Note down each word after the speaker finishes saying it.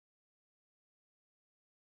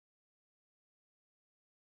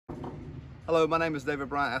Hello, my name is David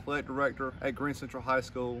Bryant, Athletic Director at Greene Central High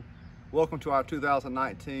School. Welcome to our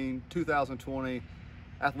 2019-2020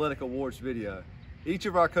 Athletic Awards video. Each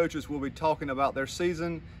of our coaches will be talking about their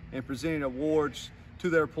season and presenting awards to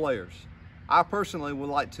their players. I personally would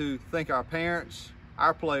like to thank our parents,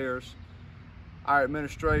 our players, our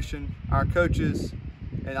administration, our coaches,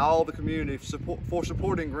 and all the community for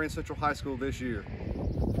supporting Greene Central High School this year.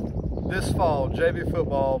 This fall, JV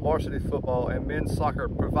football, varsity football, and men's soccer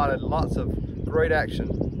provided lots of great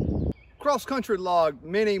action. Cross country logged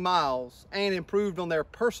many miles and improved on their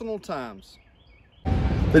personal times.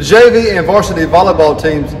 The JV and varsity volleyball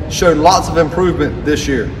teams showed lots of improvement this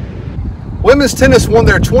year. Women's tennis won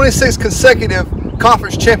their 26th consecutive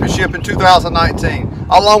conference championship in 2019,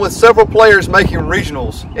 along with several players making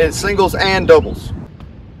regionals in singles and doubles.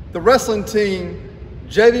 The wrestling team,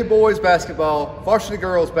 JV boys basketball, varsity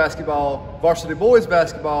girls basketball, varsity boys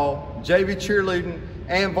basketball, JV cheerleading,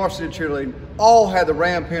 and varsity cheerleading all had the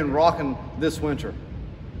Ram Pin rocking this winter.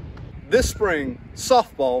 This spring,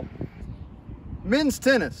 softball, men's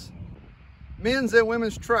tennis, men's and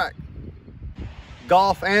women's track,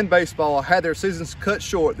 golf, and baseball had their seasons cut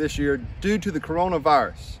short this year due to the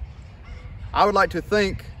coronavirus. I would like to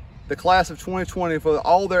thank the class of 2020 for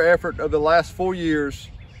all their effort of the last 4 years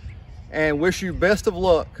and wish you best of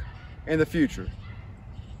luck in the future.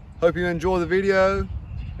 Hope you enjoy the video,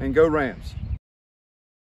 and go Rams.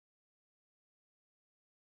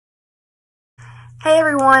 Hey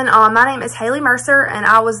everyone, my name is Haley Mercer and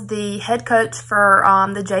I was the head coach for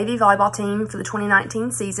the JV volleyball team for the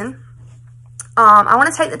 2019 season. I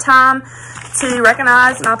want to take the time to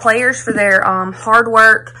recognize my players for their hard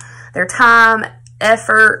work, their time,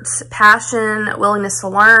 effort, passion, willingness to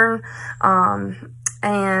learn,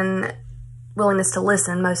 and willingness to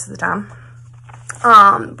listen most of the time.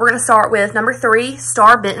 We're going to start with number 3,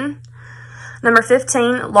 Star Benton. Number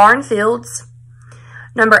 15, Lauren Fields.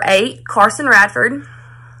 Number 8, Carson Radford.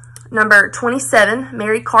 Number 27,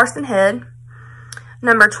 Mary Carson Head.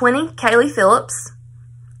 Number 20, Kaylee Phillips.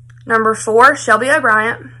 Number 4, Shelby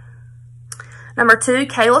O'Brien. Number 2,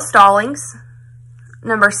 Kayla Stallings.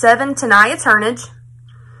 Number 7, Tanaya Turnage.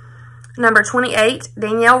 Number 28,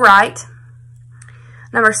 Danielle Wright.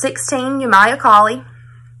 Number 16, Umaya Colley.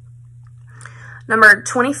 Number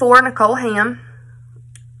 24, Nicole Ham.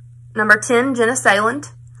 Number 10, Jenna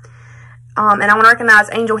Sayland. And I want to recognize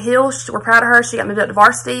Angel Hill. We're proud of her. She got moved up to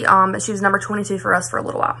varsity, but she was number 22 for us for a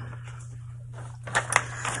little while.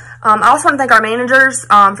 I also want to thank our managers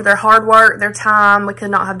for their hard work, their time. We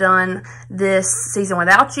could not have done this season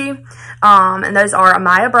without you. And those are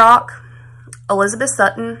Amaya Brock, Elizabeth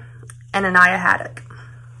Sutton, and Anaya Haddock.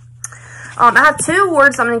 I have 2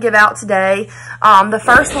 awards I'm going to give out today. The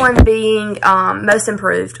first one being Most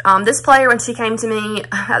Improved. This player, when she came to me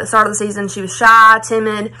at the start of the season, she was shy,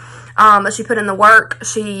 timid, but she put in the work.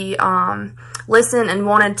 She listened and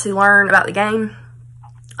wanted to learn about the game.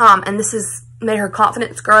 And this has made her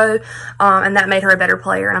confidence grow, and that made her a better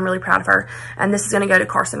player, and I'm really proud of her. And this is going to go to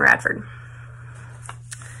Carson Radford.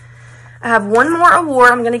 I have one more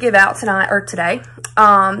award I'm going to give out today.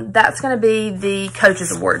 That's going to be the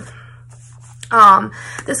Coach's Award.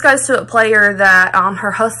 This goes to a player that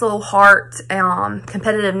her hustle, heart,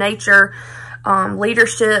 competitive nature,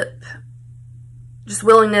 leadership, just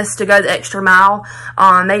willingness to go the extra mile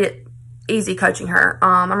made it easy coaching her.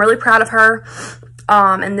 I'm really proud of her,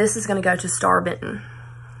 and this is going to go to Star Benton.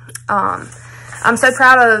 I'm so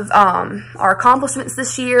proud of our accomplishments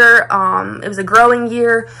this year. It was a growing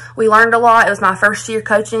year. We learned a lot. It was my first year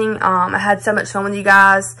coaching. I had so much fun with you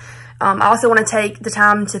guys. I also want to take the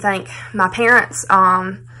time to thank my parents.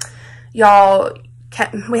 Y'all,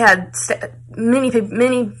 we had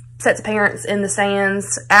many sets of parents in the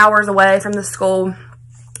stands, hours away from the school,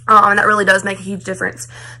 and that really does make a huge difference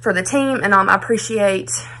for the team, and I appreciate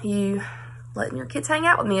you letting your kids hang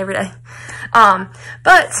out with me every day. But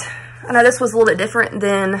I know this was a little bit different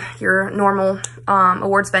than your normal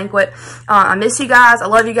awards banquet. I miss you guys. I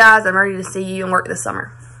love you guys. I'm ready to see you and work this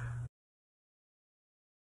summer.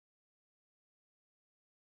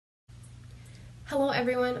 Hello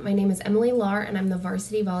everyone, my name is Emily Lahr and I'm the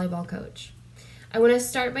varsity volleyball coach. I want to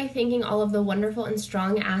start by thanking all of the wonderful and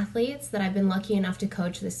strong athletes that I've been lucky enough to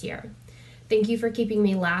coach this year. Thank you for keeping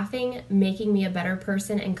me laughing, making me a better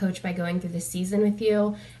person and coach by going through the season with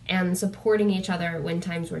you, and supporting each other when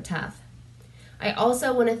times were tough. I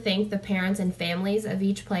also want to thank the parents and families of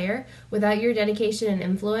each player. Without your dedication and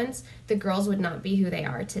influence, the girls would not be who they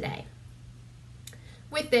are today.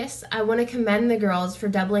 With this, I want to commend the girls for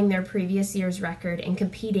doubling their previous year's record and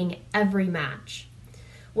competing every match.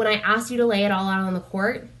 When I asked you to lay it all out on the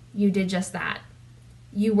court, you did just that.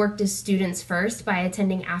 You worked as students first by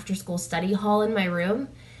attending after-school study hall in my room,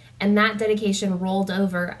 and that dedication rolled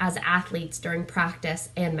over as athletes during practice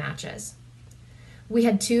and matches. We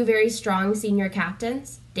had two very strong senior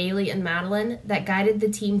captains, Daly and Madeline, that guided the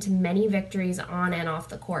team to many victories on and off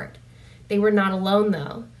the court. They were not alone,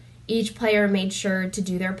 though. Each player made sure to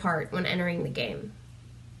do their part when entering the game.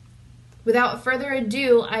 Without further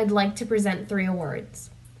ado, I'd like to present 3 awards.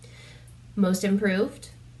 Most Improved,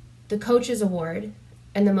 the Coaches Award,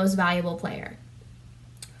 and the Most Valuable Player.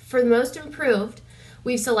 For the Most Improved,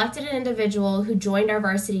 we've selected an individual who joined our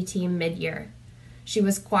varsity team mid-year. She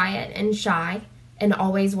was quiet and shy and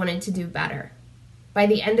always wanted to do better. By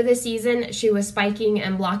the end of the season, she was spiking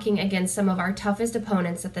and blocking against some of our toughest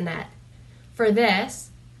opponents at the net. For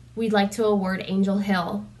this, we'd like to award Angel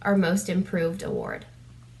Hill our Most Improved Award.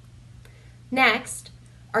 Next,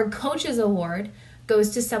 our Coaches Award goes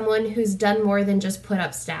to someone who's done more than just put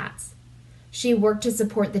up stats. She worked to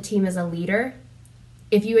support the team as a leader.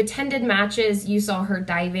 If you attended matches, you saw her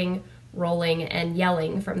diving, rolling, and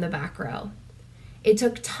yelling from the back row. It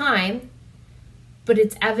took time, but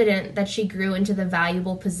it's evident that she grew into the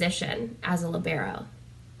valuable position as a libero.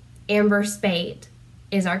 Amber Spate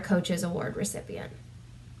is our Coaches Award recipient.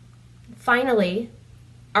 Finally,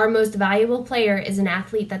 our Most Valuable Player is an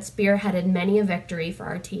athlete that spearheaded many a victory for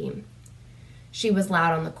our team. She was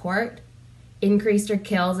loud on the court, increased her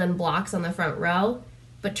kills and blocks on the front row,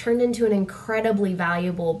 but turned into an incredibly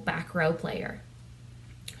valuable back row player.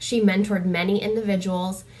 She mentored many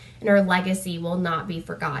individuals, and her legacy will not be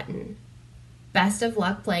forgotten. Best of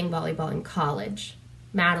luck playing volleyball in college,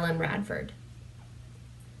 Madeline Radford.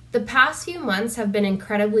 The past few months have been an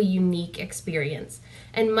incredibly unique experience,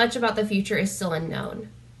 and much about the future is still unknown.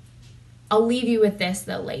 I'll leave you with this,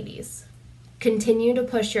 though, ladies. Continue to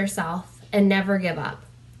push yourself and never give up.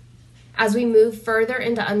 As we move further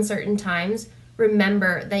into uncertain times,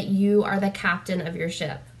 remember that you are the captain of your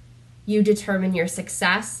ship. You determine your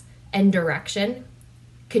success and direction.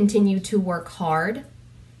 Continue to work hard,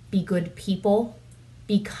 be good people,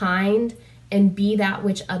 be kind, and be that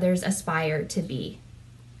which others aspire to be.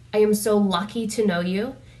 I am so lucky to know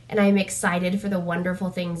you, and I am excited for the wonderful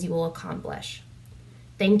things you will accomplish.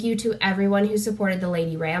 Thank you to everyone who supported the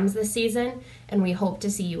Lady Rams this season, and we hope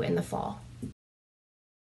to see you in the fall.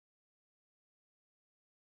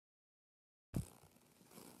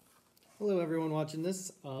 Hello everyone watching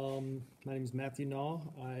this. My name is Matthew Naw.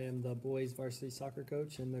 I am the boys varsity soccer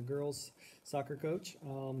coach and the girls soccer coach.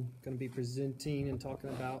 I'm going to be presenting and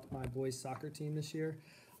talking about my boys soccer team this year.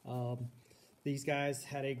 These guys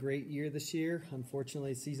had a great year this year.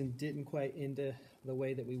 Unfortunately, the season didn't quite end the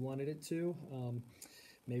way that we wanted it to.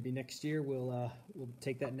 Maybe next year we'll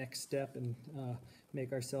take that next step and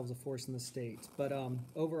make ourselves a force in the state. But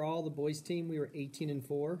overall, the boys team, we were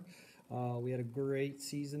 18-4. We had a great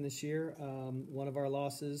season this year. One of our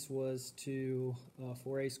losses was to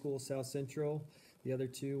 4A school South Central. The other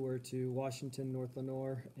 2 were to Washington, North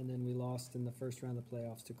Lenoir, and then we lost in the first round of the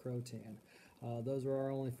playoffs to Croatan. Those were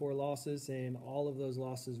our only 4 losses, and all of those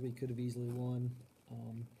losses we could have easily won.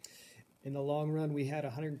 In the long run, we had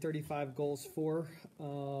 135 goals for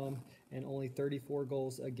and only 34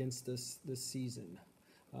 goals against us this season.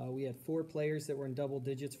 We had 4 players that were in double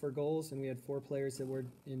digits for goals, and we had 4 players that were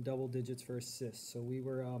in double digits for assists. So we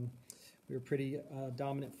were pretty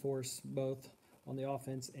dominant force both on the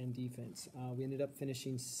offense and defense. We ended up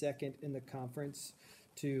finishing second in the conference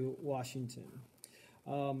to Washington.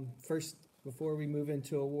 First, before we move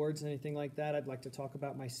into awards and anything like that, I'd like to talk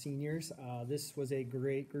about my seniors. This was a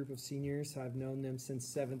great group of seniors. I've known them since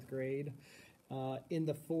 7th grade. In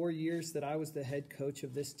the 4 years that I was the head coach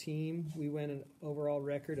of this team, we went an overall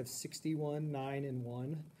record of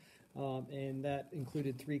 61-9-1, and that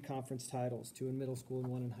included 3 conference titles, 2 in middle school and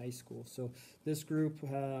 1 in high school. So this group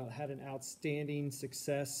had an outstanding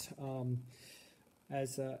success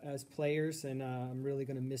as players, and I'm really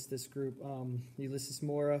going to miss this group. Ulysses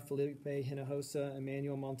Mora, Felipe Hinojosa,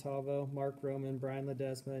 Emmanuel Montalvo, Mark Roman, Brian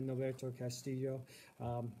Ledesma, and Noberto Castillo.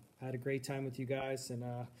 I had a great time with you guys, and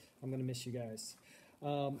I'm going to miss you guys.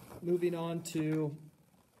 Moving on to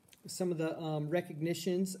some of the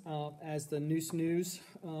recognitions as the News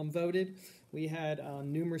voted. We had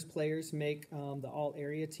numerous players make the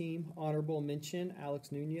all-area team. Honorable mention,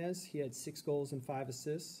 Alex Nunez. He had 6 goals and 5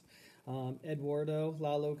 assists. Eduardo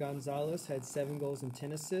Lalo Gonzalez had 7 goals and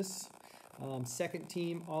 10 assists. Second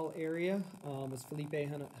team all-area was Felipe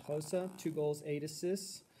Hinojosa, 2 goals, 8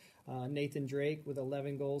 assists. Nathan Drake with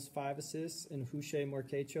 11 goals, 5 assists, and Huche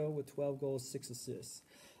Morquecho with 12 goals, 6 assists.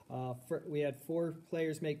 We had 4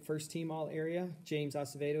 players make first team all area. James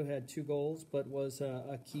Acevedo had 2 goals, but was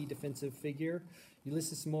a key defensive figure.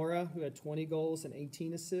 Ulysses Mora, who had 20 goals and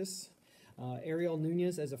 18 assists. Ariel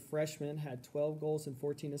Nunez, as a freshman, had 12 goals and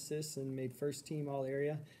 14 assists and made first team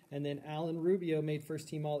All-Area. And then Alan Rubio made first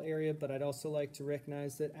team All-Area, but I'd also like to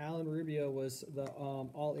recognize that Alan Rubio was the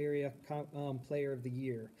All-Area Player of the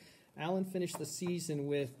Year. Alan finished the season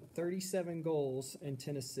with 37 goals and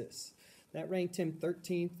 10 assists. That ranked him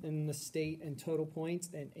 13th in the state in total points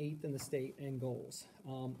and 8th in the state in goals.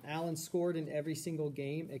 Alan scored in every single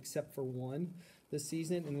game except for one this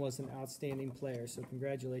season and was an outstanding player, so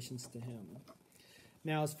congratulations to him.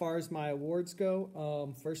 Now, as far as my awards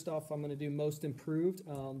go, first off, I'm going to do Most Improved.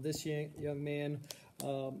 This young man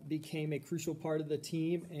became a crucial part of the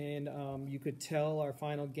team, and you could tell our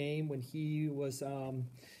final game when he was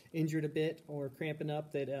injured a bit or cramping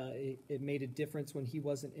up that it made a difference when he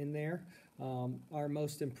wasn't in there. Our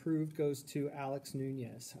Most Improved goes to Alex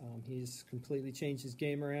Nunez. He's completely changed his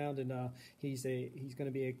game around, and he's going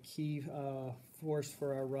to be a key force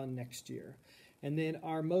for our run next year. And then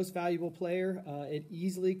our Most Valuable Player, it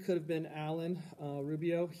easily could have been Alan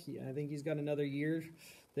Rubio. I think he's got another year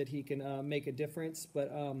that he can make a difference,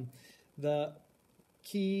 but the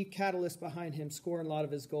key catalyst behind him scoring a lot of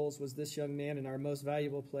his goals was this young man, and our Most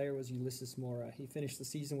Valuable Player was Ulysses Mora. He finished the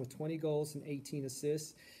season with 20 goals and 18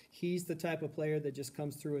 assists. He's the type of player that just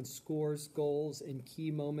comes through and scores goals in key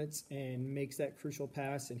moments and makes that crucial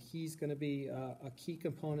pass, and he's going to be a key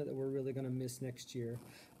component that we're really going to miss next year.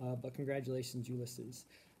 But congratulations, Ulysses.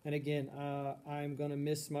 And again, I'm going to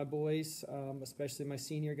miss my boys, especially my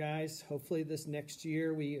senior guys. Hopefully this next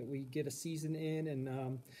year we get a season in,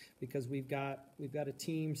 and because we've got a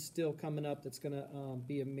team still coming up that's going to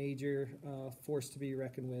be a major force to be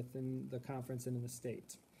reckoned with in the conference and in the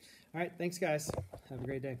state. All right, thanks, guys. Have a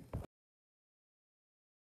great day.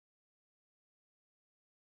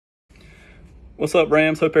 What's up,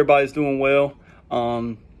 Rams? Hope everybody's doing well.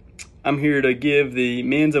 I'm here to give the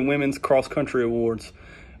men's and women's cross-country awards.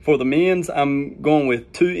 For the men's, I'm going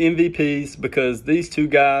with 2 MVPs because these 2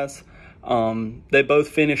 guys, they both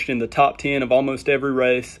finished in the top 10 of almost every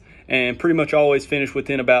race and pretty much always finished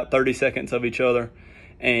within about 30 seconds of each other.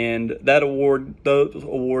 And those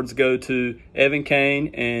awards go to Evan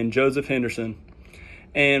Kane and Joseph Henderson.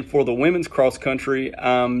 And for the women's cross country,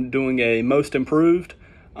 I'm doing a Most Improved.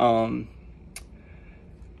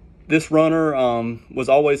 This runner was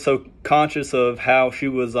always so conscious of how she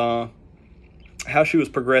was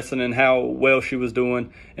progressing and how well she was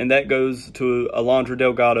doing, and that goes to Alondra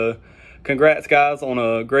Delgado. Congrats, guys, on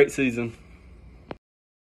a great season.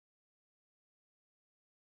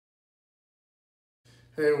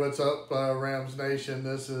 Hey, what's up, Rams Nation?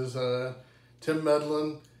 This is Tim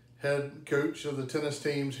Medlin, head coach of the tennis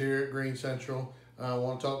teams here at Greene Central. I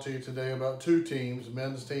want to talk to you today about 2 teams, the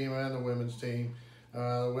men's team and the women's team.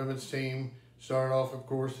 The women's team started off, of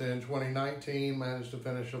course, in 2019, managed to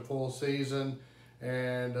finish a full season,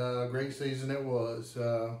 and a great season it was.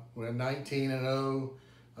 We had 19-0,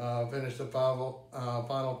 finished the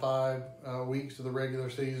final 5 weeks of the regular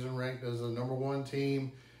season, ranked as the #1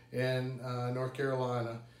 team in North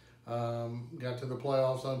Carolina. Got to the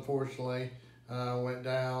playoffs, unfortunately. Went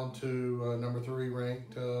down to #3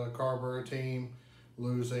 ranked Carrboro team,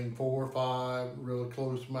 losing 4-5, really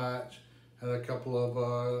close match. Had a couple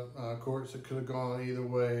of courts that could have gone either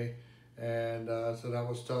way, and so that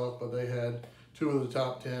was tough, but they had 2 of the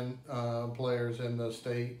top 10 players in the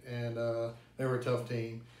state, and they were a tough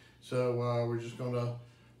team. So we're just going to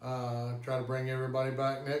try to bring everybody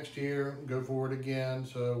back next year, go forward again.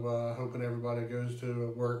 So hoping everybody goes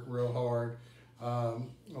to work real hard. A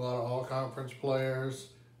lot of all-conference players.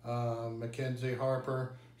 Mackenzie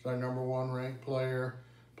Harper is our #1 ranked player.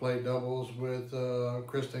 Played doubles with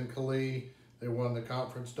Kristen Khalil. They won the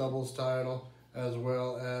conference doubles title, as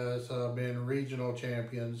well as being regional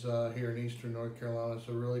champions here in Eastern North Carolina.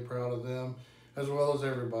 So really proud of them, as well as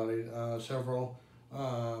everybody. Several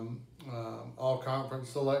all-conference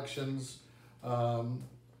selections, and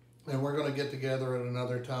we're going to get together at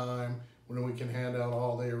another time when we can hand out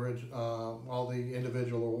all the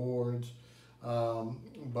individual awards.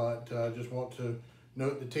 But just want to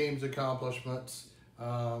note the team's accomplishments.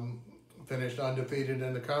 Finished undefeated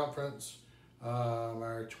in the conference.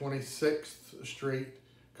 Our 26th straight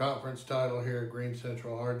conference title here at Greene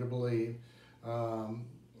Central, hard to believe.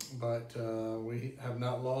 But we have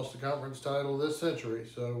not lost the conference title this century,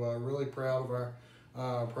 so really proud of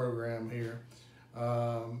our program here.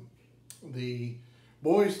 The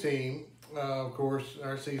boys team, of course,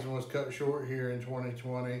 our season was cut short here in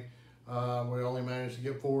 2020. We only managed to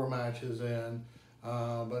get 4 matches in,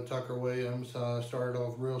 but Tucker Williams started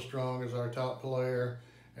off real strong as our top player,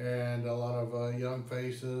 and a lot of young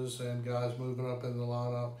faces and guys moving up in the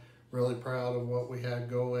lineup really proud of what we had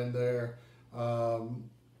going there.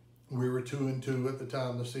 We were 2-2 at the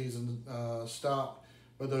time the season stopped,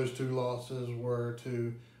 but those 2 losses were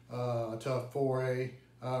to a tough 4A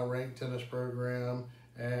ranked tennis program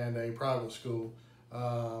and a private school.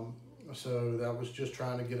 So that was just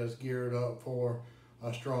trying to get us geared up for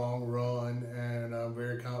a strong run, and I'm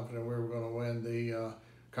very confident we were going to win the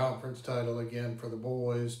conference title again for the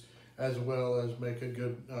boys, as well as make a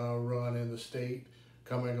good run in the state,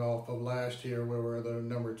 coming off of last year where we were the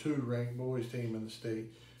number 2 ranked boys team in the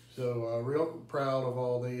state. So real proud of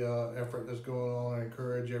all the effort that's going on. I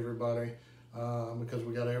encourage everybody because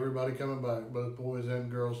we got everybody coming back, both boys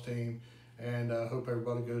and girls team, and I hope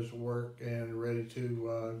everybody goes to work and ready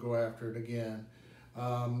to go after it again.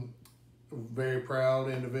 Very proud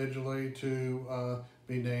individually to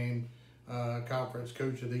be named Conference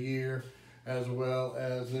Coach of the Year, as well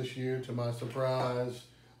as this year, to my surprise,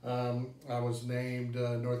 I was named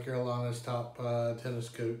North Carolina's top tennis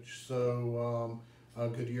coach. So a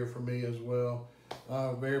good year for me as well.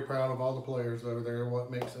 Very proud of all the players that are there, what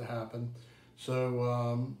makes it happen.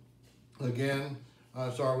 So again,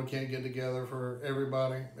 sorry we can't get together for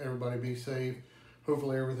everybody. Everybody be safe.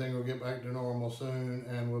 Hopefully everything will get back to normal soon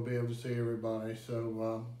and we'll be able to see everybody.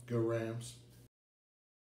 So go Rams.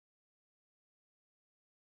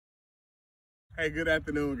 Hey, good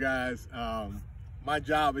afternoon, guys. My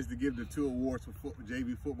job is to give the 2 awards for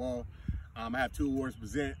JV football. I have 2 awards to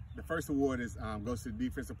present. The first award goes to the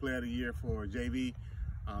Defensive Player of the Year for JV.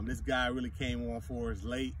 This guy really came on for us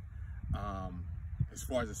late as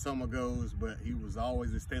far as the summer goes, but he was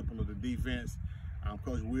always a staple of the defense.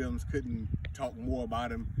 Coach Williams couldn't talk more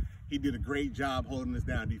about him. He did a great job holding us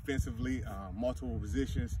down defensively, multiple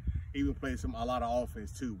positions, even played a lot of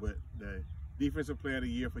offense too. But the Defensive Player of the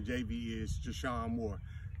Year for JV is Jashawn Moore,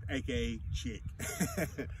 aka Chick.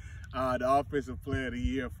 The Offensive Player of the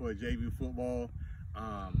Year for JV football.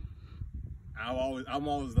 I'm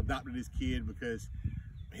always adopted this kid because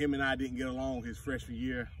him and I didn't get along his freshman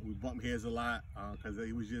year. We bumped heads a lot because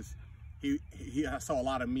he was just I saw a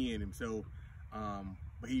lot of me in him. So,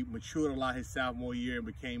 but he matured a lot his sophomore year and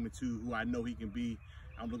became into who I know he can be.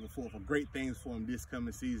 I'm looking forward for great things for him this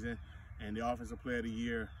coming season. And the Offensive Player of the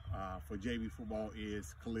Year for JV football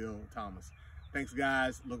is Khalil Thomas. Thanks,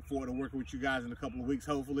 guys. Look forward to working with you guys in a couple of weeks,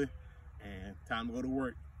 hopefully. And time to go to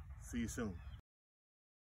work. See you soon.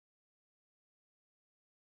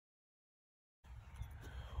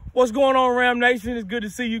 What's going on, Ram Nation? It's good to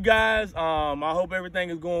see you guys. I hope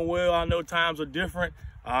everything is going well. I know times are different,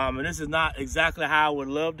 and this is not exactly how I would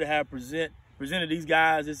love to have presented these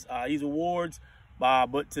guys these awards.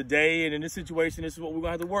 But today and in this situation, this is what we're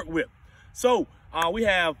going to have to work with. So we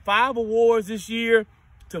have 5 awards this year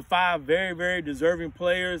to 5 very, very deserving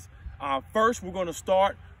players. First, we're going to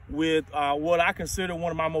start with what I consider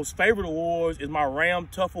one of my most favorite awards is my Ram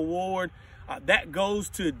Tough Award. That goes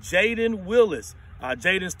to Jaden Willis.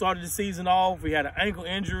 Jaden started the season off. He had an ankle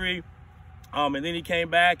injury, and then he came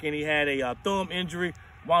back and he had a thumb injury,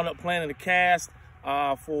 wound up playing in the cast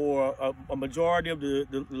for a majority of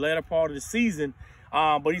the latter part of the season.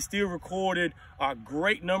 But he still recorded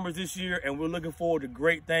great numbers this year, and we're looking forward to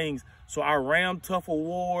great things. So our Ram Tough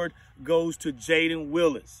Award goes to Jaden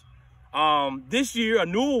Willis. This year, a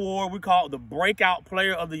new award we call the Breakout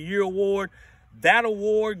Player of the Year Award. That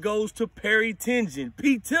award goes to Perry Tingen,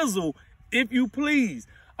 P. Tizzle, if you please.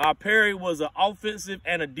 Perry was an offensive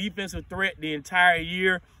and a defensive threat the entire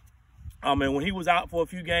year. And when he was out for a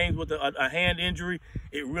few games with a hand injury,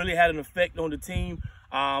 it really had an effect on the team.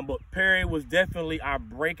 But Perry was definitely our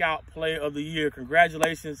Breakout Player of the Year.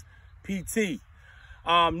 Congratulations, PT.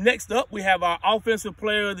 Next up, we have our Offensive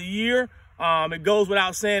Player of the Year. It goes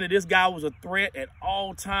without saying that this guy was a threat at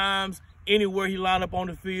all times. Anywhere he lined up on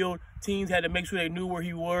the field, teams had to make sure they knew where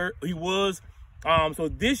he was. So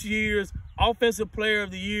this year's Offensive Player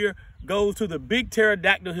of the Year goes to the big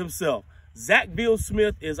pterodactyl himself. Zach Bill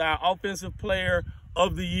Smith is our Offensive Player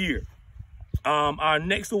of the Year. Our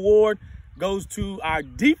next award goes to our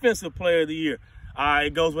Defensive Player of the Year.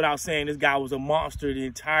 It goes without saying this guy was a monster the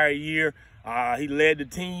entire year. He led the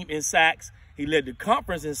team in sacks. He led the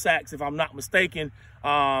conference in sacks, if I'm not mistaken,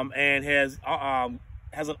 and has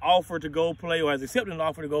an offer to go play, or has accepted an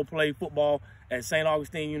offer to go play football at St.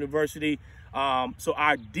 Augustine University. So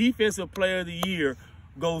our Defensive Player of the Year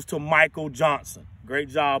goes to Michael Johnson. Great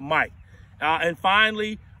job, Mike. And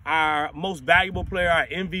finally, our most valuable player, our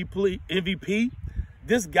MVP.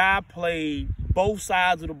 This guy played both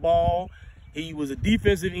sides of the ball. He was a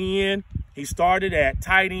defensive end. He started at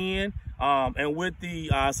tight end. And with the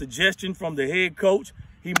suggestion from the head coach,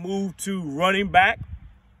 he moved to running back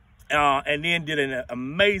and then did an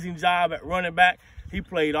amazing job at running back. He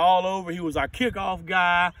played all over. He was our kickoff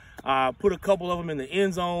guy, put a couple of them in the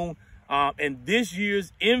end zone. And this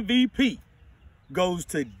year's MVP goes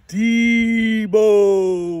to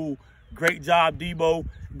Debo. Great job, Debo.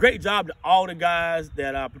 Great job to all the guys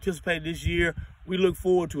that participated this year. We look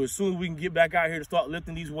forward to as soon as we can get back out here to start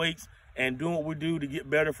lifting these weights and doing what we do to get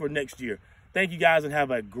better for next year. Thank you guys and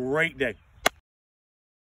have a great day.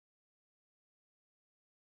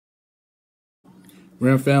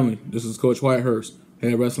 Ram family, this is Coach Whitehurst,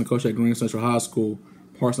 head wrestling coach at Greene Central High School.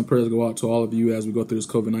 Hearts and prayers go out to all of you as we go through this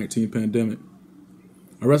COVID-19 pandemic.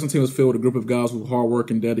 Our wrestling team is filled with a group of guys who are hard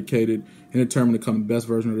working, dedicated, and determined to become the best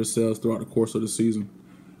version of themselves throughout the course of the season.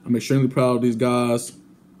 I'm extremely proud of these guys.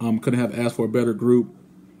 Couldn't have asked for a better group,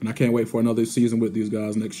 and I can't wait for another season with these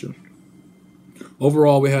guys next year.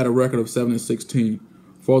 Overall, we had a record of 7-16.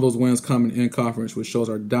 4 of those wins coming in conference, which shows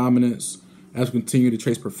our dominance as we continue to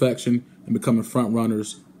chase perfection and becoming front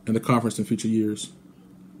runners in the conference in future years.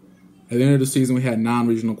 At the end of the season, we had 9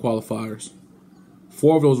 regional qualifiers.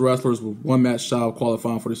 4 of those wrestlers were 1 match shy of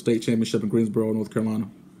qualifying for the state championship in Greensboro, North Carolina.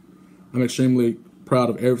 I'm extremely proud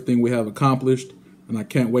of everything we have accomplished, and I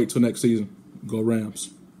can't wait till next season. Go Rams.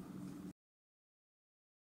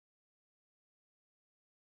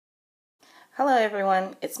 Hello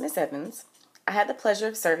everyone, it's Miss Evans. I had the pleasure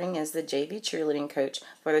of serving as the JV cheerleading coach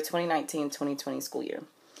for the 2019-2020 school year.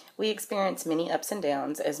 We experienced many ups and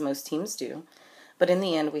downs, as most teams do, but in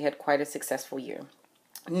the end we had quite a successful year.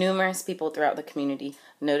 Numerous people throughout the community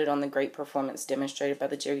noted on the great performance demonstrated by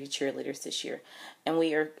the JV cheerleaders this year, and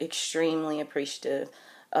we are extremely appreciative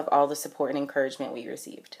of all the support and encouragement we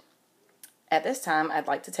received. At this time, I'd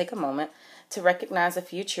like to take a moment to recognize a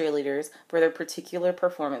few cheerleaders for their particular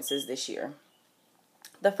performances this year.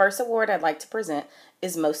 The first award I'd like to present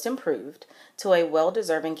is Most Improved to a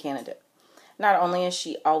well-deserving candidate. Not only is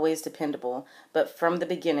she always dependable, but from the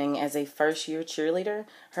beginning as a first-year cheerleader,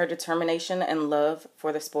 her determination and love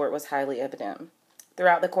for the sport was highly evident.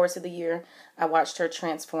 Throughout the course of the year, I watched her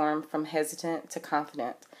transform from hesitant to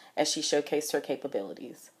confident as she showcased her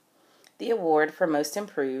capabilities. The award for Most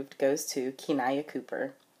Improved goes to Kenaya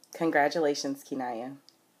Cooper. Congratulations, Kenaya.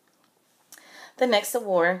 The next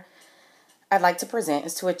award I'd like to present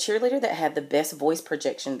is to a cheerleader that had the best voice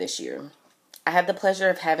projection this year. I had the pleasure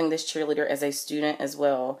of having this cheerleader as a student as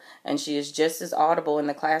well, and she is just as audible in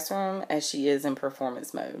the classroom as she is in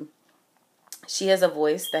performance mode. She has a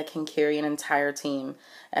voice that can carry an entire team,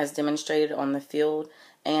 as demonstrated on the field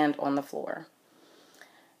and on the floor.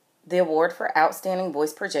 The award for Outstanding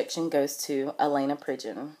Voice Projection goes to Elena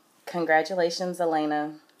Pridgeon. Congratulations,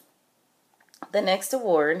 Elena. The next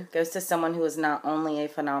award goes to someone who is not only a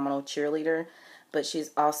phenomenal cheerleader, but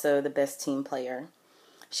she's also the best team player.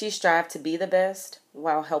 She strived to be the best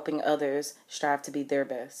while helping others strive to be their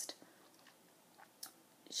best.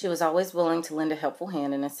 She was always willing to lend a helpful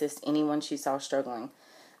hand and assist anyone she saw struggling.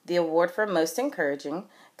 The award for Most Encouraging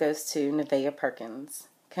goes to Nevaeh Perkins.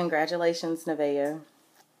 Congratulations, Nevaeh.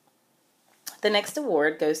 The next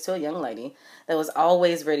award goes to a young lady that was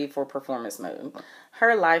always ready for performance mode.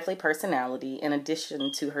 Her lively personality, in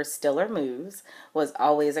addition to her stellar moves, was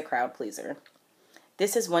always a crowd pleaser.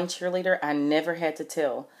 This is one cheerleader I never had to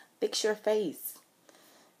tell, fix your face.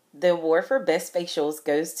 The award for Best Facials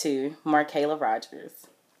goes to Markayla Rogers.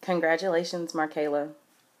 Congratulations, Markayla.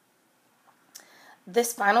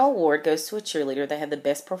 This final award goes to a cheerleader that had the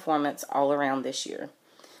best performance all around this year.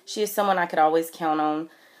 She is someone I could always count on,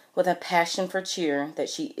 with a passion for cheer that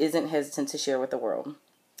she isn't hesitant to share with the world.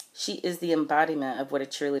 She is the embodiment of what a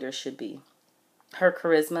cheerleader should be. Her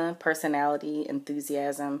charisma, personality,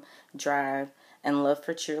 enthusiasm, drive, and love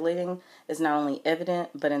for cheerleading is not only evident,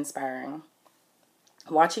 but inspiring.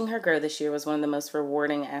 Watching her grow this year was one of the most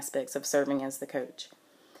rewarding aspects of serving as the coach.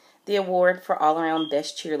 The award for all-around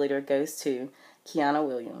best cheerleader goes to Kiana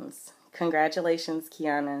Williams. Congratulations,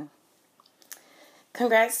 Kiana.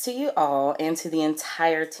 Congrats to you all and to the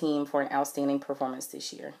entire team for an outstanding performance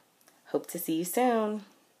this year. Hope to see you soon.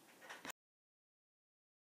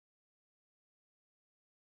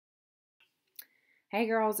 Hey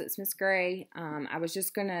girls, it's Miss Gray. I was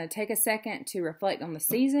just going to take a second to reflect on the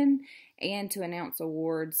season and to announce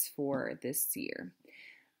awards for this year.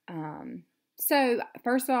 So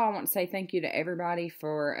first of all, I want to say thank you to everybody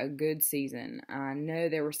for a good season. I know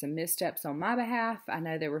there were some missteps on my behalf. I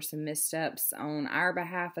know there were some missteps on our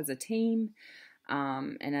behalf as a team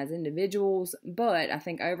and as individuals, but I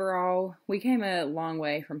think overall we came a long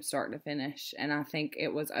way from start to finish, and I think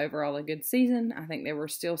it was overall a good season. I think there were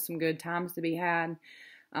still some good times to be had,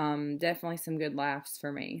 definitely some good laughs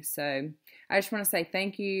for me. So I just want to say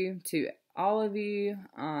thank you to all of you.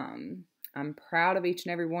 I'm proud of each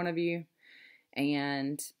and every one of you.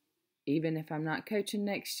 And even if I'm not coaching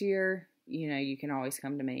next year, you know, you can always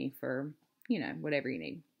come to me for, you know, whatever you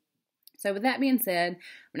need. So with that being said, I'm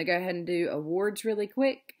going to go ahead and do awards really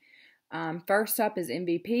quick. First up is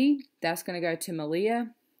MVP. That's going to go to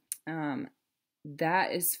Malia.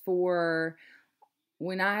 That is for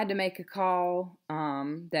when I had to make a call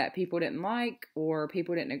that people didn't like or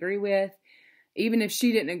people didn't agree with. Even if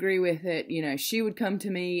she didn't agree with it, you know, she would come to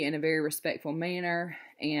me in a very respectful manner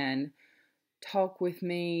and talk with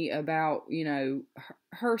me about, you know,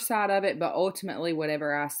 her side of it. But ultimately,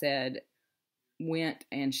 whatever I said went,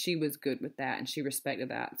 and she was good with that and she respected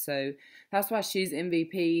that. So that's why she's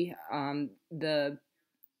MVP. The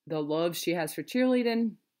love she has for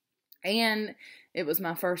cheerleading, and it was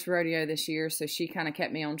my first rodeo this year, so she kind of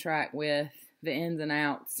kept me on track with the ins and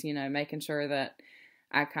outs, you know, making sure that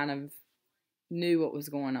I kind of knew what was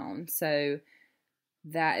going on. So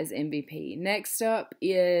that is MVP. Next up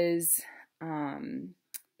is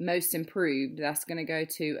most improved. That's going to go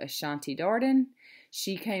to Ashanti Darden.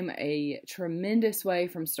 She came a tremendous way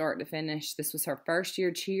from start to finish. This was her first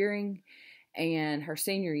year cheering and her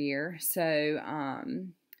senior year. So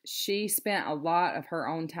she spent a lot of her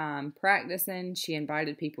own time practicing. She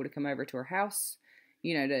invited people to come over to her house,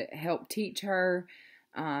 you know, to help teach her.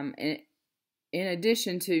 And in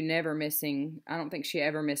addition to never missing, I don't think she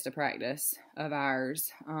ever missed a practice of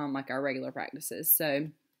ours, like our regular practices. So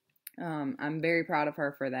I'm very proud of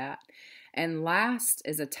her for that. And last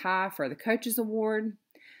is a tie for the Coaches Award.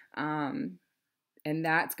 And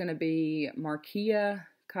that's going to be Markia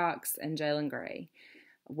Cox and Jalen Gray.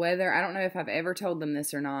 I don't know if I've ever told them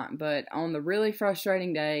this or not, but on the really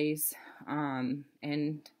frustrating days,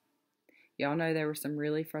 and y'all know there were some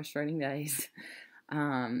really frustrating days,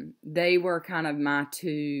 they were kind of my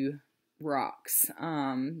two rocks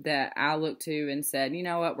that I looked to and said, you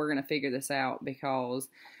know what, we're going to figure this out, because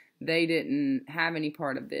they didn't have any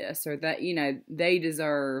part of this, or that, you know, they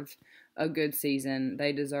deserve a good season.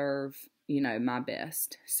 They deserve, you know, my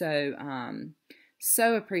best. So,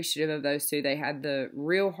 so appreciative of those two. They had the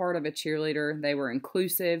real heart of a cheerleader. They were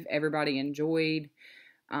inclusive. Everybody enjoyed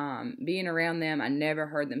being around them. I never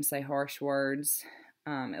heard them say harsh words.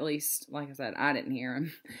 At least, like I said, I didn't hear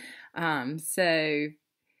them. So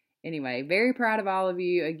anyway, very proud of all of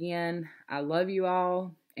you. Again, I love you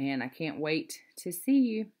all, and I can't wait to see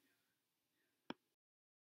you.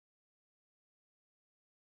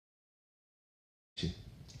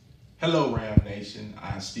 Hello, Ram Nation.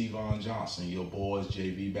 I'm Steven Johnson, your boys'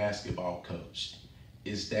 JV basketball coach.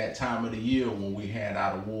 It's that time of the year when we hand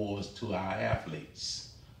out awards to our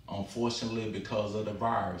athletes. Unfortunately, because of the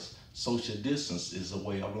virus, social distance is a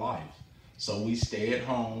way of life. So we stay at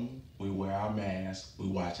home, we wear our masks, we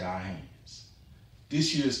watch our hands.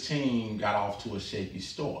 This year's team got off to a shaky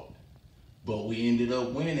start, but we ended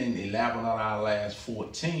up winning 11 of our last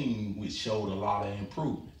 14, which showed a lot of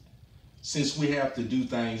improvement. Since we have to do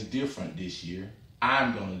things different this year,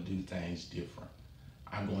 I'm going to do things different.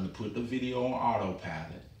 I'm going to put the video on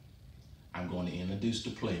autopilot. I'm going to introduce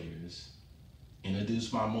the players,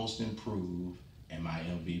 introduce my most improved, and my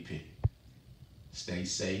MVP. Stay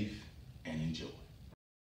safe and enjoy.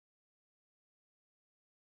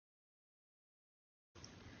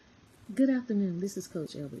 Good afternoon. This is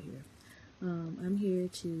Coach Elber here. I'm here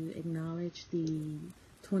to acknowledge the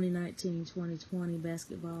 2019-2020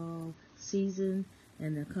 basketball season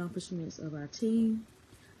and the accomplishments of our team.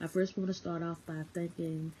 I first want to start off by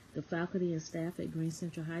thanking the faculty and staff at Greene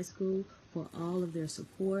Central High School for all of their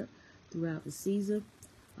support throughout the season.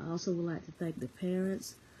 I also would like to thank the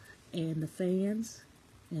parents and the fans,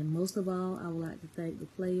 and most of all, I would like to thank the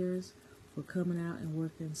players for coming out and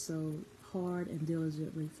working so hard and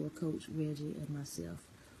diligently for Coach Reggie and myself.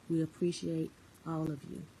 We appreciate all of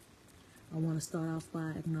you. I want to start off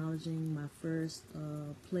by acknowledging my first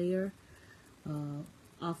player,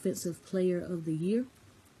 Offensive Player of the Year.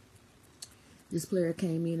 This player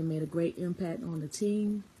came in and made a great impact on the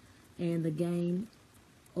team and the game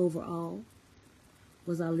overall.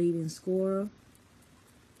 Was our leading scorer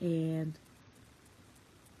and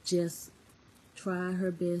just tried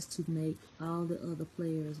her best to make all the other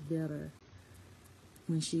players better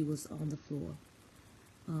when she was on the floor.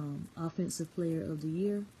 Offensive Player of the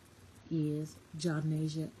Year is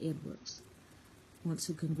Jonasia Edwards. I want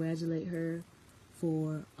to congratulate her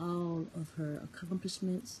for all of her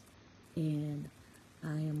accomplishments, and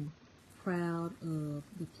I am proud of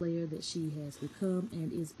the player that she has become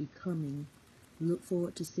and is becoming. Look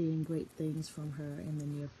forward to seeing great things from her in the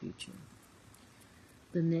near future.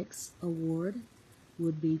 The next award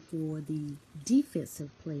would be for the Defensive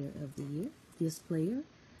Player of the Year. This player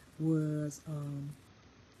was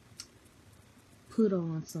put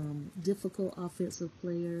on some difficult offensive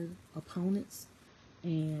player opponents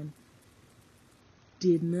and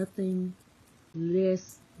did nothing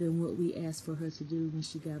less than what we asked for her to do when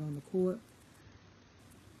she got on the court.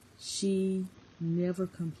 She never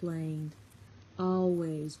complained,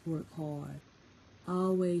 always worked hard,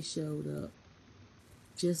 always showed up.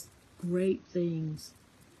 Just great things,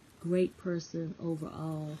 great person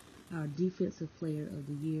overall. Our defensive player of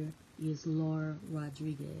the year is Laura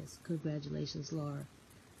Rodriguez. Congratulations, Laura.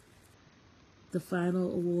 The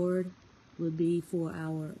final award would be for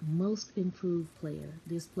our most improved player.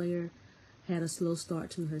 This player had a slow start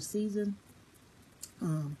to her season,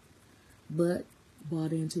 but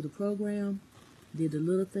bought into the program, did the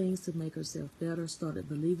little things to make herself better, started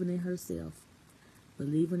believing in herself,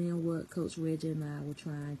 believing in what Coach Reggie and I were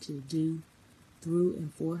trying to do through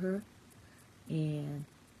and for her, and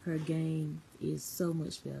her game is so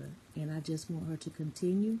much better. And I just want her to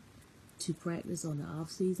continue to practice on the off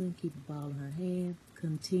season, keep the ball in her hand,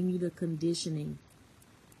 continue the conditioning,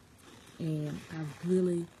 and I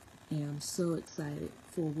really am so excited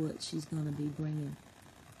for what she's going to be bringing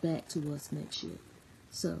back to us next year.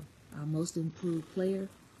 So our most improved player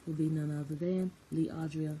will be none other than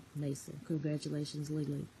Leandria Mason. Congratulations,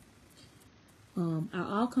 Lily. Our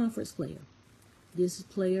all-conference player. This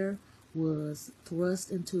player was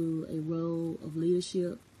thrust into a role of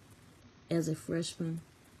leadership as a freshman,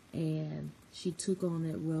 and she took on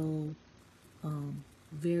that role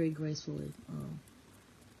very gracefully.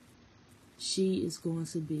 She is going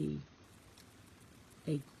to be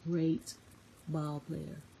a great ball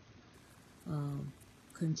player.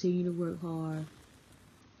 Continue to work hard,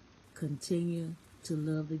 continue to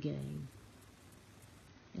love the game,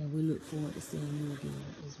 and we look forward to seeing you again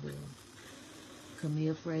as well.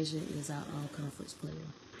 Camille Frazier is our all-conference player.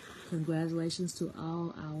 Congratulations to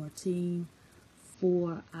all our team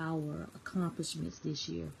for our accomplishments this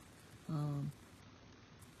year.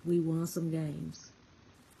 We won some games.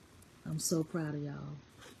 I'm so proud of y'all.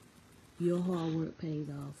 Your hard work paid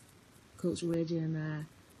off. Coach Reggie and I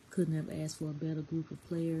couldn't have asked for a better group of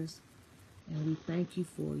players, and we thank you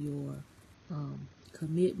for your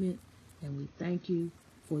commitment, and we thank you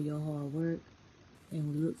for your hard work,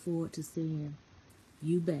 and we look forward to seeing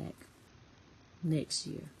you back next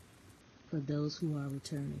year for those who are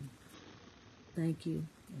returning. Thank you,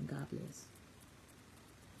 and God bless.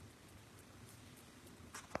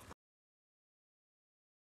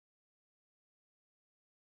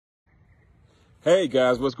 Hey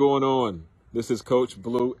guys, what's going on? This is Coach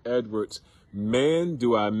Blue Edwards. Man,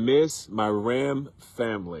 do I miss my Ram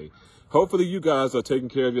family. Hopefully you guys are taking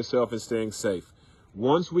care of yourself and staying safe.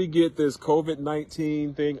 Once we get this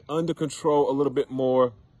COVID-19 thing under control a little bit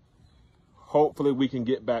more, hopefully we can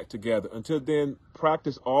get back together. Until then,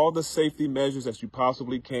 practice all the safety measures that you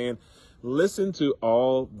possibly can. Listen to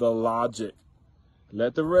all the logic.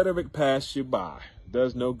 Let the rhetoric pass you by.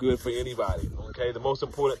 Does no good for anybody, okay? The most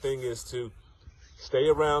important thing is to stay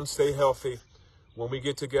around, stay healthy. When we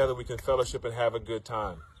get together, we can fellowship and have a good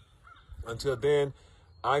time. Until then,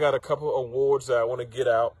 I got a couple awards that I want to get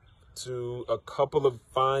out to a couple of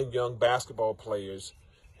fine young basketball players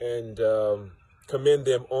and commend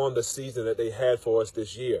them on the season that they had for us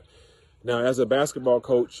this year. Now, as a basketball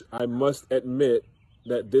coach, I must admit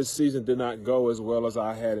that this season did not go as well as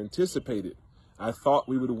I had anticipated. I thought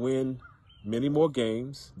we would win many more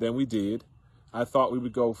games than we did. I thought we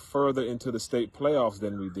would go further into the state playoffs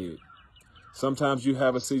than we did. Sometimes you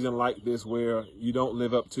have a season like this where you don't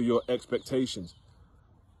live up to your expectations.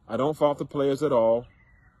 I don't fault the players at all.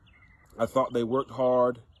 I thought they worked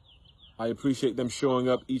hard. I appreciate them showing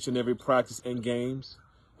up each and every practice and games.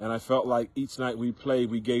 And I felt like each night we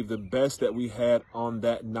played, we gave the best that we had on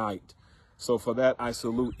that night. So for that, I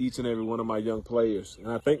salute each and every one of my young players.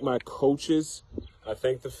 And I thank my coaches, I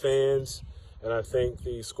thank the fans, and I thank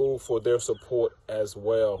the school for their support as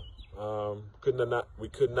well. We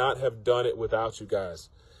could not have done it without you guys.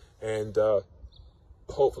 And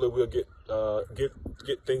hopefully we'll get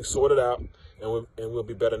things sorted out, and we'll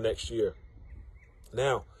be better next year.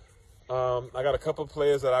 Now, I got a couple of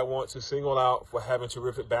players that I want to single out for having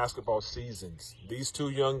terrific basketball seasons. These two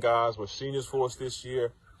young guys were seniors for us this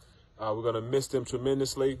year. We're going to miss them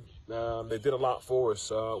tremendously. They did a lot for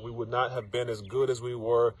us. We would not have been as good as we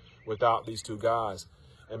were without these two guys.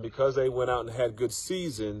 And because they went out and had good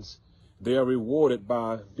seasons, they are rewarded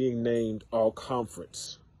by being named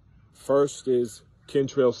all-conference. First is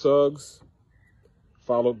Kentrell Suggs,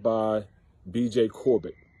 followed by B.J.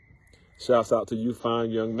 Corbett. Shouts out to you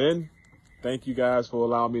fine young men. Thank you guys for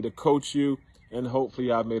allowing me to coach you, and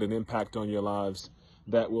hopefully I've made an impact on your lives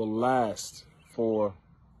that will last for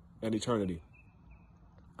an eternity.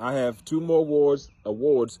 I have two more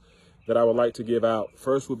awards that I would like to give out.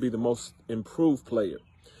 First would be the most improved player.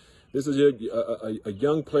 This is a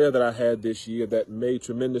young player that I had this year that made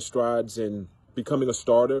tremendous strides in becoming a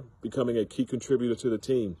starter, becoming a key contributor to the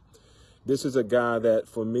team. This is a guy that,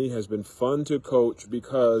 for me, has been fun to coach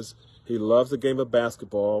because he loves the game of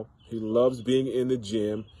basketball, he loves being in the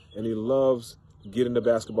gym, and he loves getting the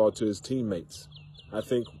basketball to his teammates. I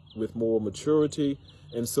think with more maturity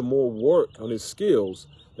and some more work on his skills,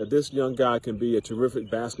 that this young guy can be a terrific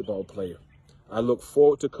basketball player. I look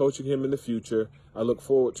forward to coaching him in the future. I look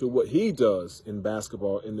forward to what he does in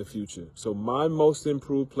basketball in the future. So my most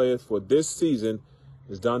improved player for this season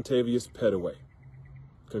is Dontavius Pettaway.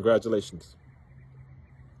 Congratulations.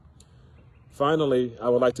 Finally, I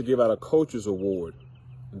would like to give out a coach's award.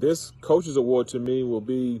 This coach's award to me will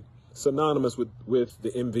be synonymous with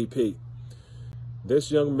the MVP.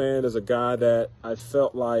 This young man is a guy that I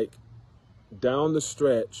felt like down the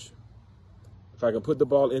stretch, if I can put the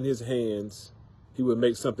ball in his hands, he would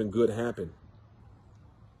make something good happen.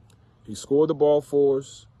 He scored the ball for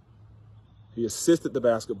us, he assisted the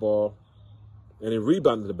basketball, and he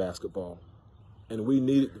rebounded the basketball. And we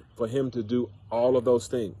needed for him to do all of those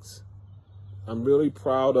things. I'm really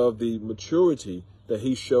proud of the maturity that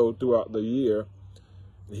he showed throughout the year.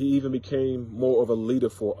 He even became more of a leader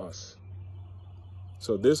for us.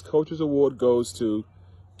 So this coach's award goes to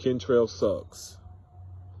Kentrell Suggs.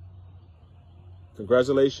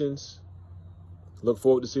 Congratulations. Look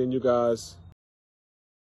forward to seeing you guys.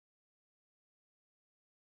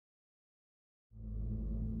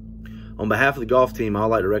 On behalf of the golf team, I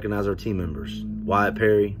would like to recognize our team members: Wyatt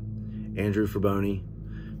Perry, Andrew Fraboni,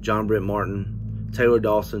 John Brent Martin, Taylor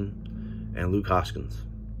Dawson, and Luke Hoskins.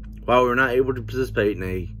 While we were not able to participate in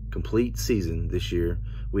a complete season this year,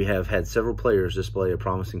 we have had several players display a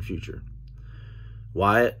promising future.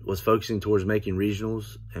 Wyatt was focusing towards making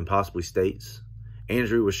regionals and possibly states.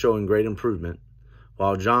 Andrew was showing great improvement,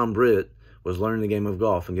 while John Britt was learning the game of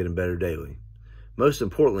golf and getting better daily. Most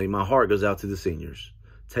importantly, my heart goes out to the seniors,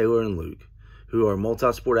 Taylor and Luke, who are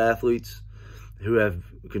multi-sport athletes who have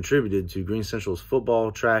contributed to Greene Central's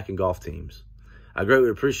football, track, and golf teams. I greatly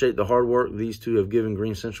appreciate the hard work these two have given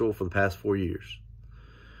Greene Central for the past 4 years.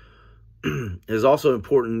 It is also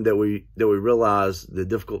important that we realize the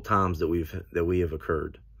difficult times that we have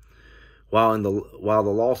occurred. While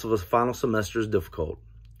the loss of a final semester is difficult,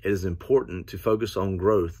 it is important to focus on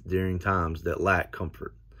growth during times that lack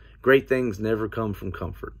comfort. Great things never come from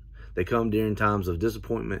comfort. They come during times of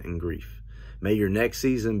disappointment and grief. May your next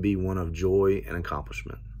season be one of joy and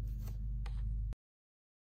accomplishment.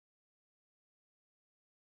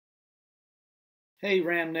 Hey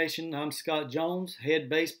Ram Nation, I'm Scott Jones, head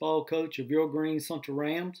baseball coach of your Greene Central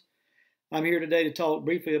Rams. I'm here today to talk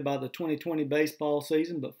briefly about the 2020 baseball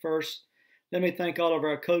season, but first, let me thank all of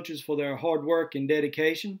our coaches for their hard work and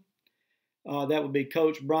dedication. That would be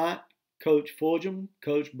Coach Bryant, Coach Fulgham,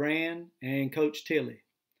 Coach Brand, and Coach Tilley.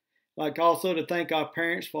 I'd like also to thank our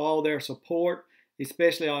parents for all their support,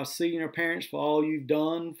 especially our senior parents for all you've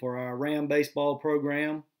done for our Ram baseball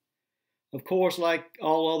program. Of course, like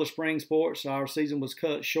all other spring sports, our season was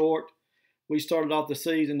cut short. We started off the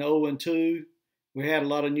season 0-2. We had a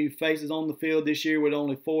lot of new faces on the field this year with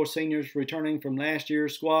only 4 seniors returning from last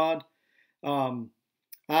year's squad. I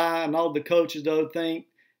and all the coaches, though, think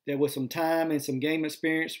that with some time and some game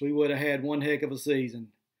experience, we would have had one heck of a season.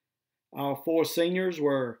 Our 4 seniors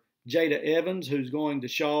were Jada Evans, who's going to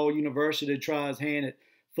Shaw University to try his hand at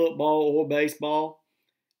football or baseball.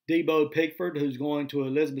 Debo Pickford, who's going to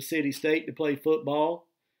Elizabeth City State to play football.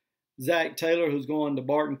 Zach Taylor, who's going to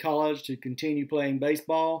Barton College to continue playing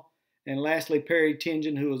baseball. And lastly, Perry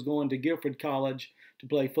Tingen, who is going to Guilford College to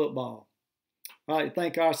play football. I'd like to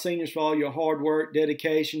thank our seniors for all your hard work,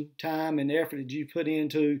 dedication, time, and effort that you put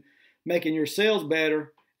into making yourselves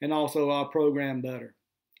better and also our program better.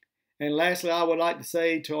 And lastly, I would like to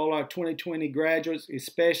say to all our 2020 graduates,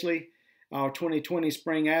 especially our 2020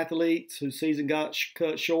 spring athletes whose season got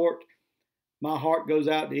cut short, my heart goes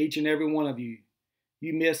out to each and every one of you.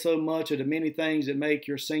 You miss so much of the many things that make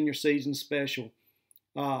your senior season special.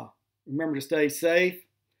 Remember to stay safe,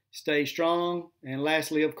 stay strong, and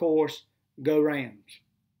lastly, of course, go Rams.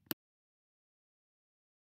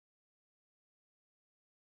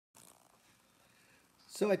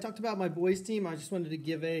 So I talked about my boys team. I just wanted to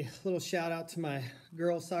give a little shout out to my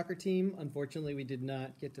girls soccer team. Unfortunately, we did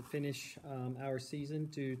not get to finish our season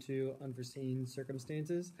due to unforeseen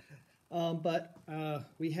circumstances. But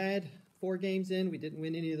we had 4 games in. We didn't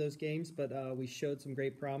win any of those games, but we showed some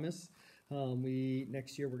great promise.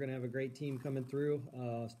 Next year we're going to have a great team coming through,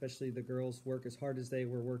 especially the girls work as hard as they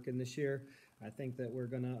were working this year. I think that we're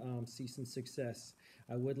going to see some success.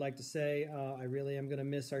 I would like to say I really am going to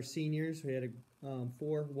miss our seniors. We had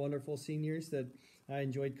 4 wonderful seniors that I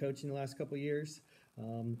enjoyed coaching the last couple of years.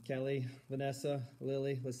 Kelly, Vanessa,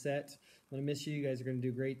 Lily, Lisette. I'm going to miss you. You guys are going to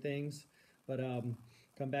do great things. But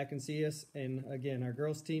come back and see us. And again, our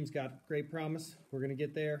girls team's got great promise. We're going to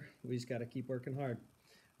get there. We just got to keep working hard.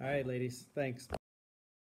 All right, ladies. Thanks.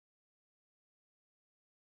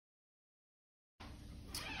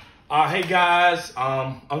 Hey guys,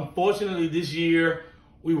 unfortunately this year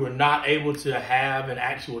we were not able to have an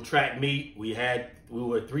actual track meet. We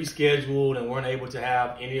were 3 scheduled and weren't able to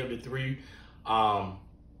have any of the 3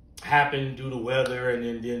 happen due to weather and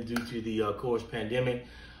then due to the of course pandemic.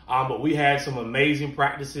 But we had some amazing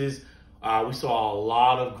practices. We saw a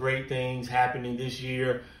lot of great things happening this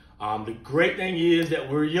year. The great thing is that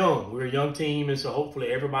we're young. We're a young team, and so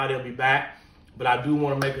hopefully everybody will be back. But I do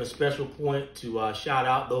want to make a special point to shout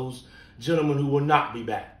out those gentlemen who will not be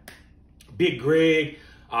back. Big Greg,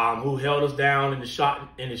 who held us down in the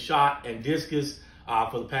shot and discus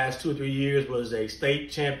for the past 2 or 3 years, was a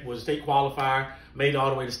state champ, was a state qualifier, made it all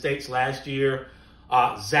the way to states last year.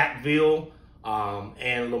 Zachville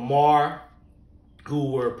and Lamar,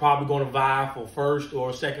 who were probably going to vie for 1st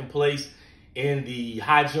or 2nd place in the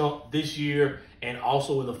high jump this year, and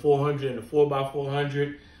also in the 400 and the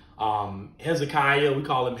 4x400. Hezekiah, we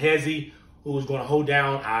call him Hezzy, who was going to hold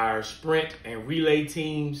down our sprint and relay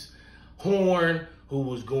teams. Horn, who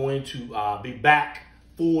was going to be back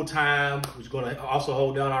full time, who's going to also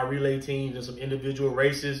hold down our relay teams and some individual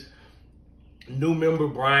races. New member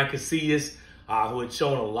Brian Casillas, who had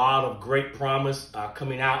shown a lot of great promise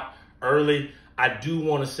coming out early. I do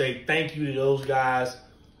want to say thank you to those guys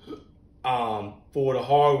for the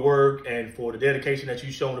hard work and for the dedication that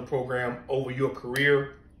you shown the program over your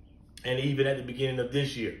career and even at the beginning of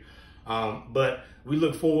this year. But we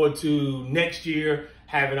look forward to next year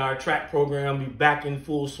having our track program be back in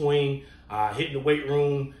full swing, hitting the weight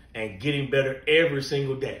room and getting better every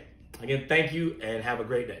single day. Again, thank you and have a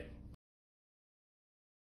great day.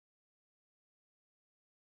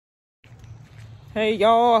 Hey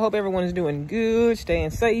y'all, I hope everyone's doing good, staying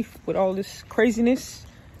safe with all this craziness.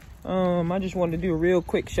 I just wanted to do a real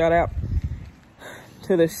quick shout out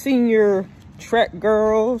to the senior track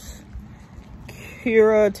girls,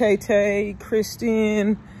 Kira, Tay,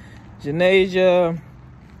 Kristen, Janasia,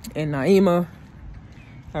 and Naima.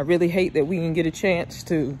 I really hate that we didn't get a chance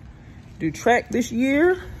to do track this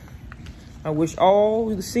year. I wish all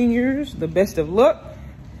the seniors the best of luck.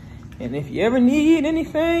 And if you ever need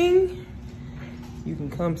anything, you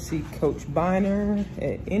can come see Coach Biner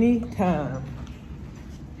at any time.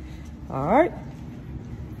 All right.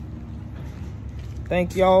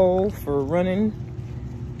 Thank y'all for running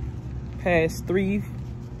past 3-4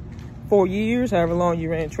 years, however long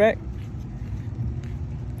you ran track.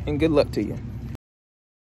 And good luck to you.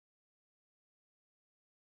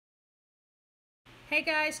 Hey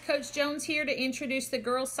guys, Coach Jones here to introduce the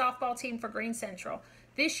girls softball team for Greene Central.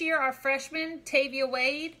 This year our freshmen, Tavia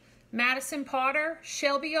Wade, Madison Potter,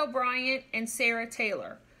 Shelby O'Brien, and Sarah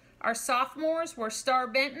Taylor. Our sophomores were Star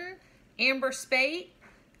Benton, Amber Spate,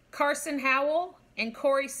 Carson Howell, and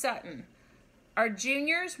Corey Sutton. Our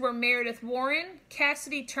juniors were Meredith Warren,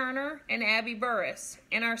 Cassidy Turner, and Abby Burris.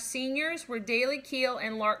 And our seniors were Daly Keel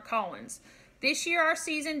and Lark Collins. This year our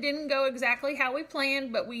season didn't go exactly how we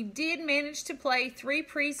planned, but we did manage to play 3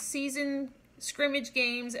 preseason scrimmage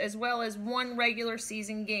games as well as 1 regular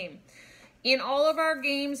season game. In all of our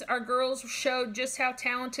games, our girls showed just how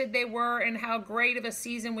talented they were and how great of a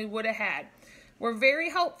season we would have had. We're very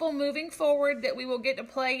hopeful moving forward that we will get to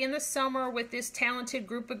play in the summer with this talented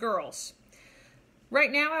group of girls.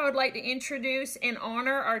 Right now, I would like to introduce and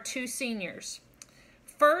honor our 2 seniors.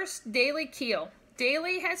 First, Daly Keel.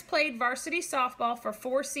 Daly has played varsity softball for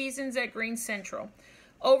 4 seasons at Greene Central.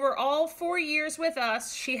 Over all 4 years with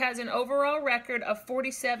us, she has an overall record of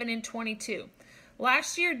 47-22.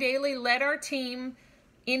 Last year, Daly led our team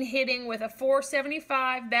in hitting with a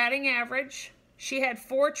 .475 batting average. She had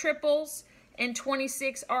 4 triples and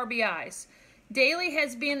 26 RBIs. Daly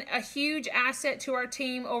has been a huge asset to our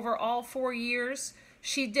team over all 4 years.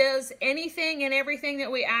 She does anything and everything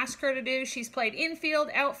that we ask her to do. She's played infield,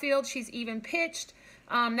 outfield, she's even pitched.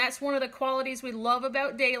 That's one of the qualities we love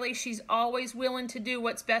about Daly. She's always willing to do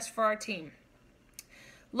what's best for our team.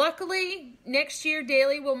 Luckily, next year,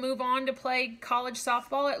 Daly will move on to play college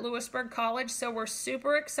softball at Lewisburg College, so we're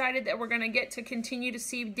super excited that we're going to get to continue to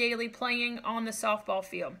see Daly playing on the softball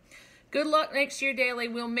field. Good luck next year, Daly.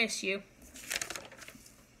 We'll miss you.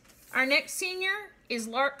 Our next senior is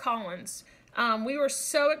Lark Collins. We were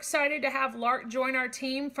so excited to have Lark join our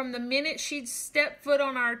team. From the minute she'd stepped foot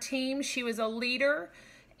on our team, she was a leader,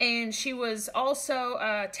 and she was also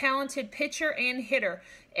a talented pitcher and hitter.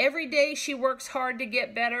 Every day she works hard to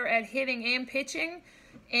get better at hitting and pitching,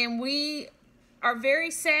 and we are very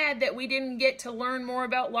sad that we didn't get to learn more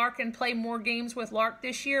about Lark and play more games with Lark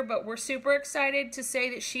this year, but we're super excited to say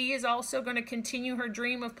that she is also going to continue her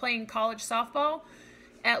dream of playing college softball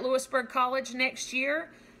at Lewisburg College next year.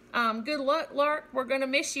 Good luck, Lark. We're going to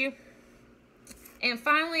miss you. And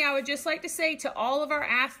finally, I would just like to say to all of our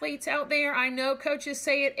athletes out there, I know coaches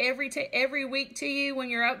say it every week to you when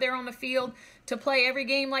you're out there on the field to play every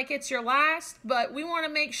game like it's your last, but we want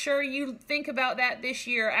to make sure you think about that this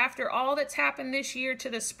year. After all that's happened this year to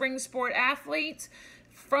the spring sport athletes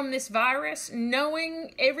from this virus,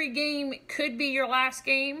 knowing every game could be your last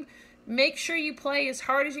game, make sure you play as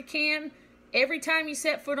hard as you can every time you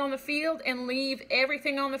set foot on the field and leave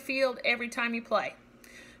everything on the field every time you play.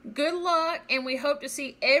 Good luck, and we hope to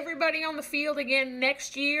see everybody on the field again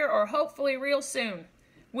next year or hopefully real soon.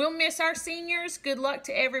 We'll miss our seniors. Good luck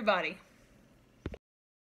to everybody.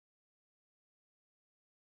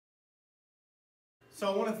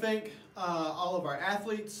 So I want to thank all of our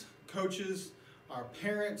athletes, coaches, our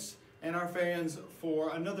parents, and our fans for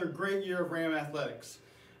another great year of Ram Athletics.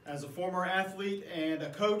 As a former athlete and a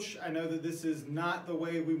coach, I know that this is not the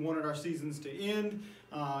way we wanted our seasons to end,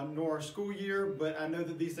 nor our school year, but I know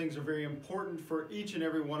that these things are very important for each and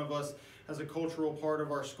every one of us as a cultural part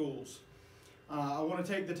of our schools. I want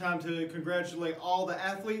to take the time to congratulate all the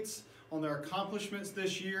athletes on their accomplishments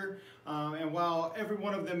this year, and while every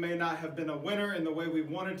one of them may not have been a winner in the way we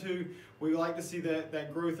wanted to, we like to see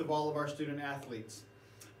that growth of all of our student athletes.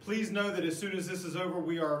 Please know that as soon as this is over,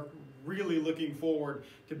 we are really looking forward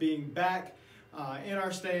to being back in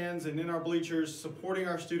our stands and in our bleachers supporting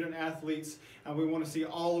our student athletes, and we want to see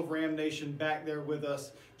all of Ram Nation back there with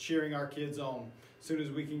us cheering our kids on as soon as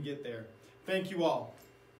we can get there. Thank you all.